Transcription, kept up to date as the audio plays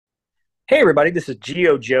Hey everybody, this is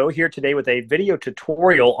Geo Joe here today with a video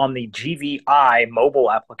tutorial on the GVI mobile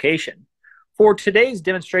application. For today's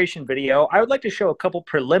demonstration video, I would like to show a couple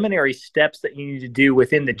preliminary steps that you need to do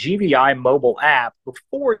within the GVI mobile app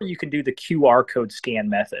before you can do the QR code scan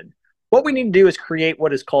method. What we need to do is create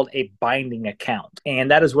what is called a binding account, and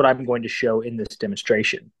that is what I'm going to show in this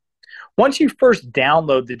demonstration. Once you first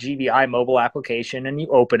download the GVI mobile application and you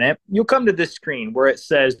open it, you'll come to this screen where it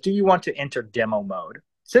says, do you want to enter demo mode?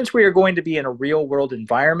 Since we are going to be in a real world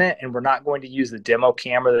environment and we're not going to use the demo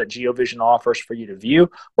camera that GeoVision offers for you to view,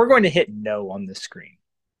 we're going to hit no on this screen.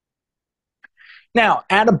 Now,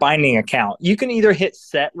 add a binding account. You can either hit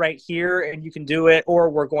set right here and you can do it, or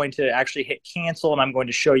we're going to actually hit cancel and I'm going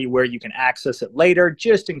to show you where you can access it later,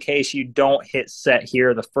 just in case you don't hit set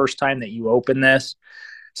here the first time that you open this.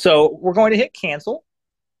 So we're going to hit cancel.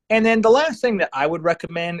 And then the last thing that I would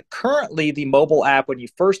recommend, currently the mobile app, when you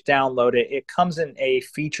first download it, it comes in a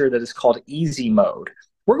feature that is called easy mode.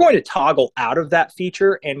 We're going to toggle out of that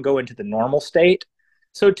feature and go into the normal state.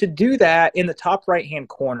 So to do that, in the top right-hand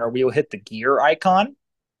corner, we will hit the gear icon.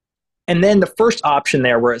 And then the first option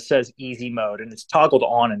there where it says easy mode, and it's toggled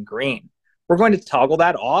on in green. We're going to toggle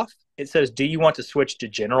that off. It says, do you want to switch to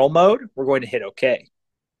general mode? We're going to hit OK.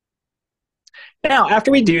 Now,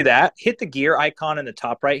 after we do that, hit the gear icon in the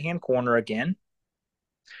top right-hand corner again.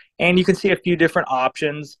 And you can see a few different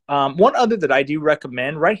options. One other that I do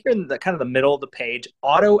recommend, right here in the kind of the middle of the page,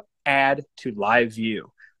 auto add to live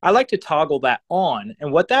view. I like to toggle that on.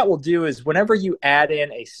 And what that will do is whenever you add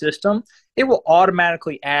in a system, it will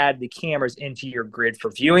automatically add the cameras into your grid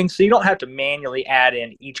for viewing. So you don't have to manually add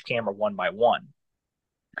in each camera one by one.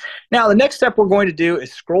 Now, the next step we're going to do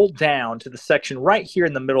is scroll down to the section right here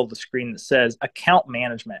in the middle of the screen that says Account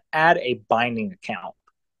Management, add a binding account.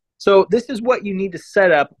 So this is what you need to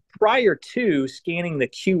set up prior to scanning the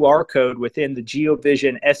QR code within the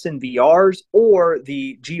GeoVision SNVRs or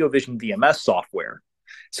the GeoVision VMS software.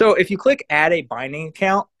 So if you click Add a Binding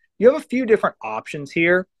Account, you have a few different options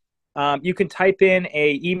here. You can type in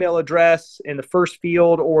an email address in the first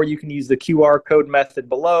field, or you can use the QR code method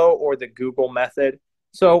below or the Google method.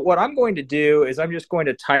 So what I'm going to do is I'm just going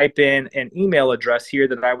to type in an email address here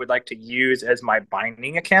that I would like to use as my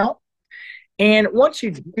binding account. And once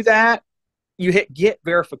you do that, you hit Get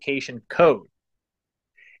Verification Code.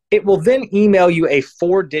 It will then email you a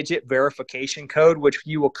 4-digit verification code, which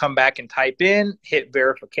you will come back and type in, hit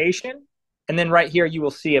verification, and then right here you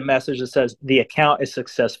will see a message that says the account is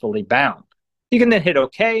successfully bound. You can then hit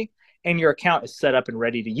OK, and your account is set up and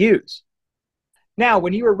ready to use. Now,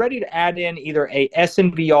 when you are ready to add in either a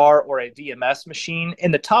SNVR or a VMS machine,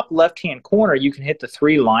 in the top left-hand corner, you can hit the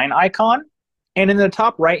 3-line icon. And in the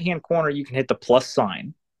top right-hand corner, you can hit the plus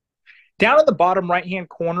sign. Down at the bottom right-hand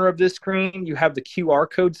corner of this screen, you have the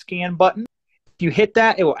QR code scan button. If you hit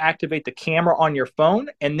that, it will activate the camera on your phone,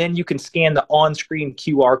 and then you can scan the on-screen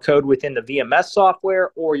QR code within the VMS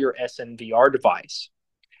software or your SNVR device.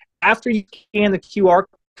 After you scan the QR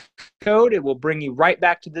code, it will bring you right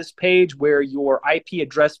back to this page where your IP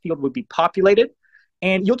address field would be populated,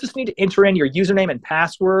 and you'll just need to enter in your username and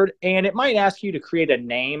password, and it might ask you to create a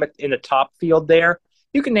name in the top field there.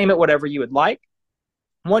 You can name it whatever you would like.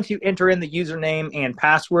 Once you enter in the username and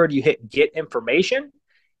password, you hit Get Information,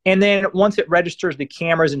 and then once it registers the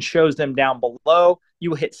cameras and shows them down below, you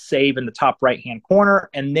will hit Save in the top right-hand corner,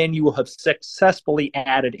 and then you will have successfully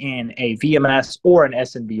added in a VMS or an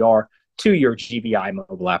SNVR to your GVI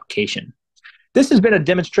mobile application. This has been a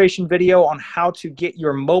demonstration video on how to get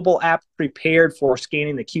your mobile app prepared for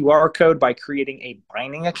scanning the QR code by creating a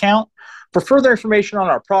binding account. For further information on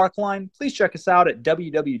our product line, please check us out at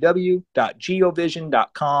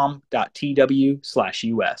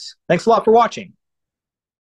www.geovision.com.tw/US. Thanks a lot for watching.